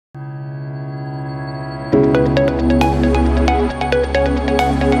Hey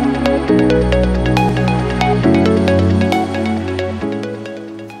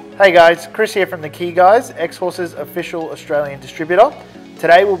guys, Chris here from the Key Guys, Xhorse's official Australian distributor.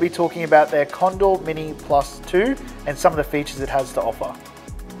 Today we'll be talking about their Condor Mini Plus II and some of the features it has to offer.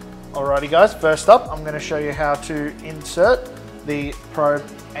 Alrighty guys, first up I'm going to show you how to insert the probe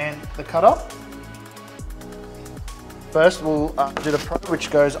and the cutter. First we'll do the probe,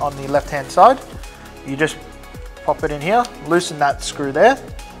 which goes on the left hand side. You just pop it in here, loosen that screw there,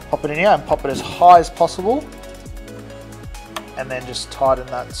 pop it in here and pop it as high as possible. And then just tighten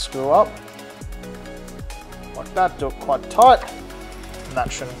that screw up like that, do it quite tight, and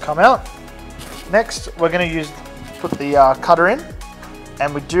that shouldn't come out. Next we're going to put the cutter in,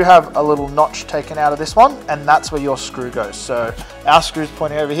 and we do have a little notch taken out of this one, and that's where your screw goes. So our screw's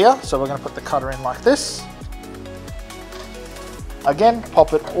pointing over here, so we're going to put the cutter in like this. Again,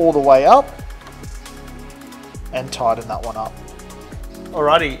 pop it all the way up and tighten that one up.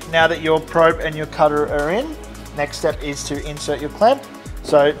 Alrighty, now that your probe and your cutter are in, next step is to insert your clamp.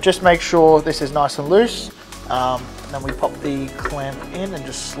 So just make sure this is nice and loose. And then we pop the clamp in and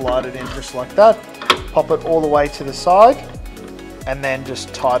just slide it in just like that. Pop it all the way to the side and then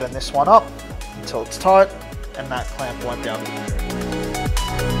just tighten this one up until it's tight and that clamp won't be able to move.